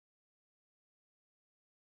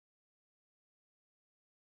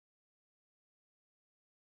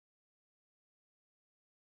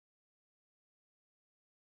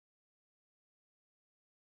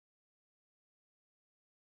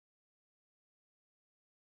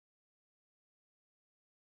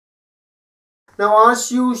Now,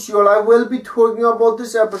 as usual, I will be talking about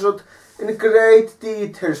this episode in great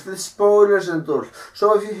details with spoilers and all.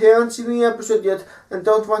 So if you haven't seen the episode yet and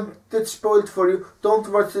don't want it spoiled for you,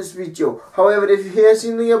 don't watch this video. However, if you have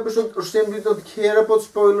seen the episode or simply don't care about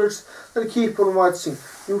spoilers, then keep on watching.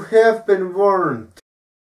 You have been warned.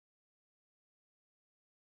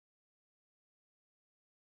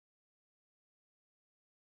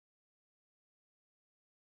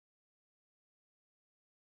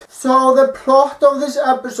 So the plot of this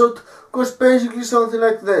episode goes basically something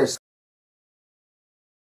like this.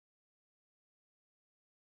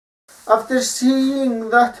 After seeing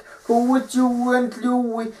that Joe and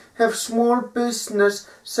Louie have small business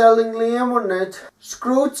selling lemonade,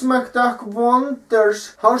 Scrooge McDuck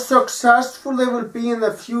wonders how successful they will be in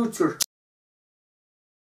the future.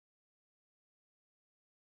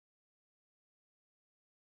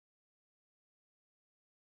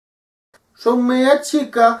 So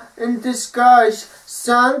Magica in disguise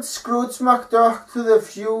sends Scrooge McDuck to the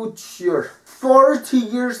future. 40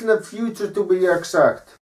 years in the future to be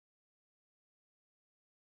exact.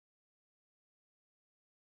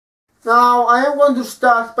 Now I am going to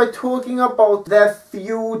start by talking about the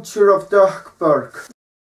future of Duckburg.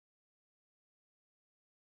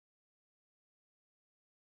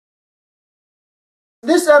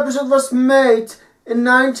 This episode was made in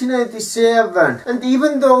 1987, and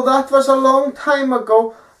even though that was a long time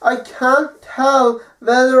ago, I can't tell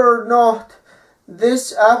whether or not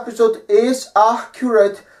this episode is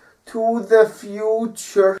accurate to the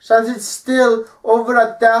future, since it's still over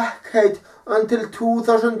a decade until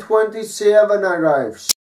 2027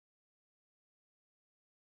 arrives.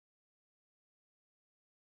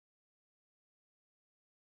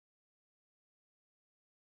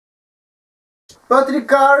 But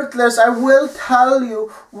regardless, I will tell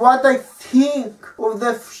you what I think of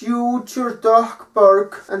the future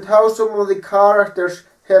Duckburg and how some of the characters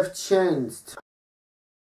have changed.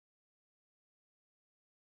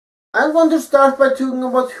 I'm going to start by talking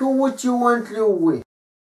about Joe and Louie.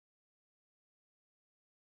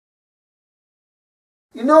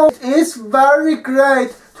 You know, it is very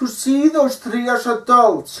great to see those three as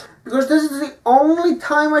adults, because this is the only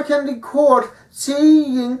time I can record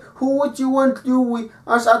seeing Joe and Louie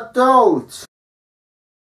as adults.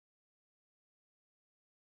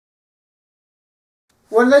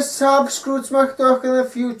 When they saw Scrooge McDuck in the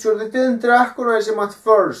future, they didn't recognize him at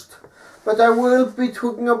first, but I will be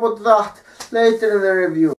talking about that later in the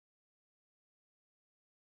review.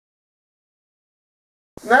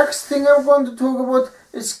 Next thing I'm going to talk about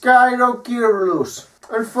is Gyro-Gearloose.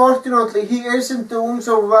 Unfortunately, he isn't doing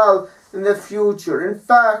so well in the future. In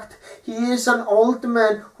fact, he is an old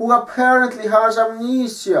man who apparently has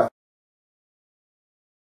amnesia.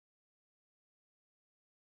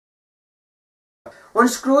 When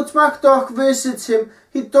Scrooge McDuck visits him,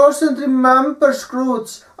 he doesn't remember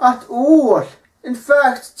Scrooge at all. In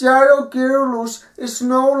fact, Gyro-Gearloose is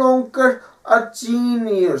no longer a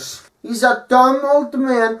genius. He's a dumb old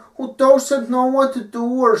man who doesn't know what to do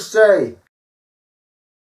or say.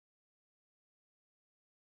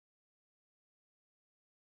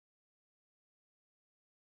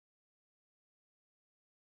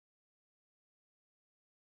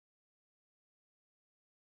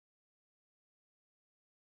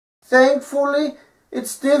 Thankfully,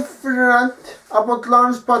 it's different about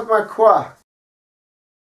Lunchpot McQuack.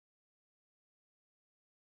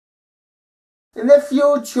 In the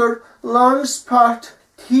future, Lunchpot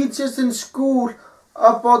teaches in school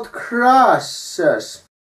about crashes.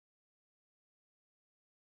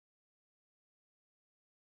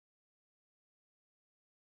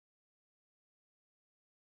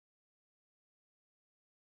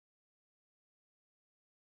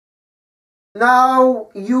 Now,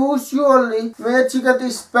 usually, Magica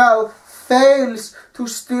the Spell fails to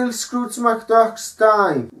steal Scrooge McDuck's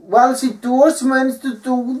time. Well, she does manage to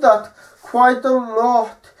do that quite a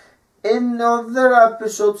lot in other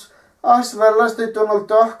episodes, as well as the Donald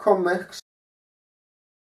Duck comics.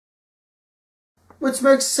 Which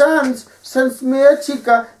makes sense, since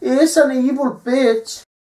Magica is an evil bitch.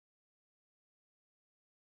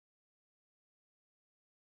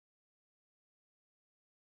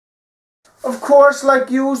 Of course, like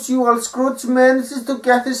usual, Scrooge manages to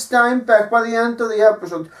get his time back by the end of the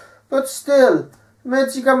episode, but still,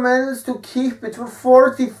 Magica managed to keep it for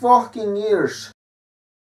 40 fucking years.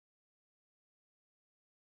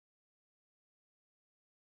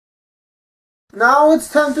 Now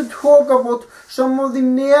it's time to talk about some of the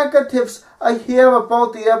negatives I have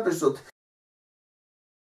about the episode.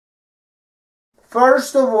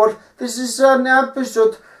 First of all, this is an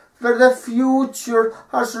episode where the future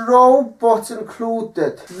has robots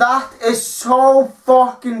included. That is so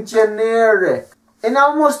fucking generic. In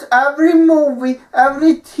almost every movie,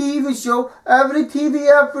 every TV show, every TV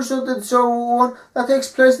episode and so on that takes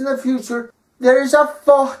place in the future, there is a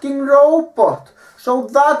fucking robot. So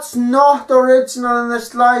that's not original in the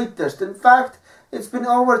slightest. In fact, it's been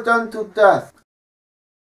overdone to death.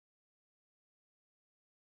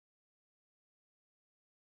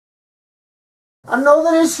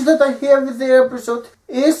 Another issue that I have with the episode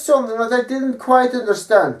is something that I didn't quite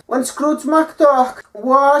understand. When Scrooge McDuck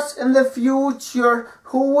was in the future,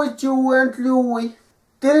 Huey, Dewey and Louie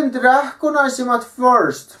didn't recognize him at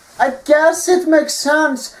first. I guess it makes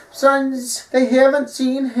sense since they haven't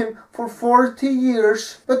seen him for 40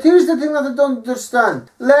 years. But here's the thing that I don't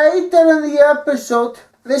understand. Later in the episode,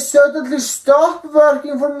 they suddenly stop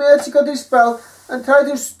working for Magica the Spell and try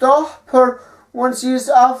to stop her when she is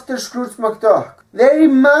after Scrooge McDuck. They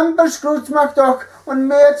remember Scrooge McDuck when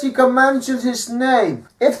Magica mentions his name.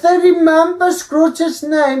 If they remember Scrooge's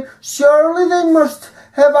name, surely they must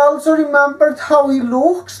have also remembered how he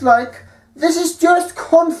looks like. This is just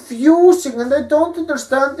confusing and I don't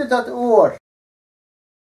understand it at all.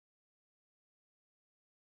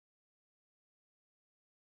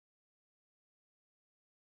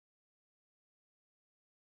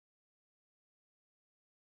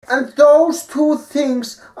 And those two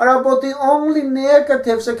things are about the only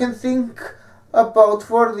negatives I can think about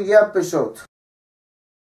for the episode.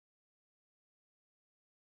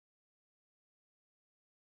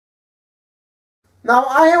 Now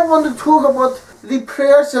I want to talk about the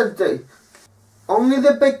present day. Only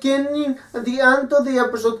the beginning and the end of the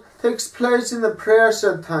episode takes place in the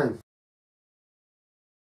present time.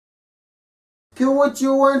 Huey,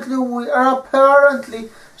 Dewey and Louie are apparently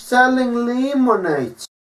selling lemonades.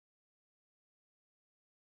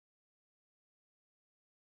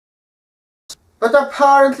 But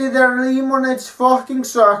apparently their lemonades fucking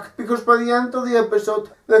suck because by the end of the episode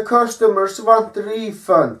the customers want the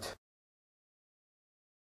refund.